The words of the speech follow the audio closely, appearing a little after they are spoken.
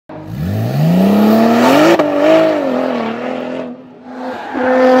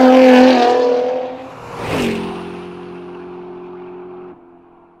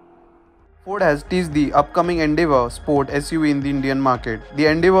has teased the upcoming Endeavour Sport SUV in the Indian market. The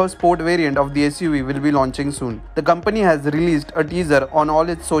Endeavour Sport variant of the SUV will be launching soon. The company has released a teaser on all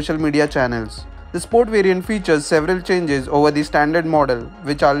its social media channels. The Sport variant features several changes over the standard model,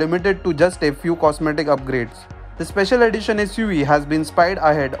 which are limited to just a few cosmetic upgrades. The special edition SUV has been spied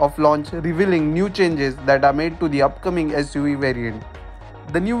ahead of launch, revealing new changes that are made to the upcoming SUV variant.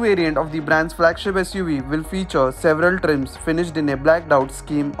 The new variant of the brand's flagship SUV will feature several trims finished in a blacked out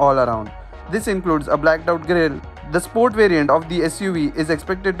scheme all around. This includes a blacked out grille. The sport variant of the SUV is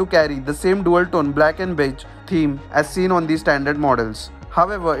expected to carry the same dual-tone black and beige theme as seen on the standard models.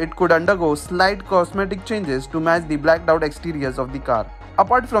 However, it could undergo slight cosmetic changes to match the blacked out exteriors of the car.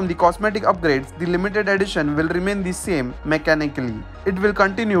 Apart from the cosmetic upgrades, the limited edition will remain the same mechanically. It will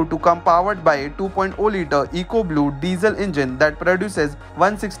continue to come powered by a 2.0-litre EcoBlue diesel engine that produces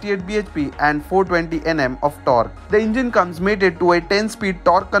 168 bhp and 420 Nm of torque. The engine comes mated to a 10-speed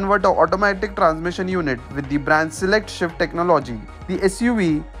torque converter automatic transmission unit with the brand's Select Shift technology. The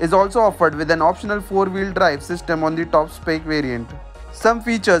SUV is also offered with an optional 4-wheel drive system on the top spec variant. Some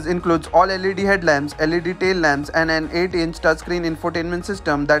features include all LED headlamps, LED tail lamps, and an 8-inch touchscreen infotainment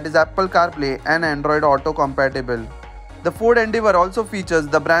system that is Apple CarPlay and Android Auto compatible. The Ford Endeavour also features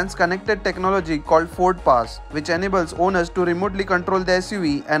the brand's connected technology called Ford Pass, which enables owners to remotely control the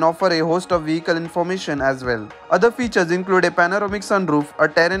SUV and offer a host of vehicle information as well. Other features include a panoramic sunroof, a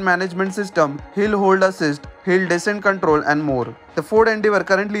terrain management system, hill hold assist, hill descent control, and more. The Ford Endeavour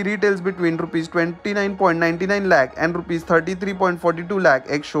currently retails between Rs 29.99 lakh and Rs 33.42 lakh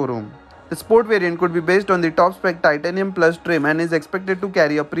ex-showroom. The sport variant could be based on the top spec Titanium Plus trim and is expected to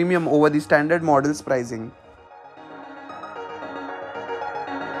carry a premium over the standard model's pricing.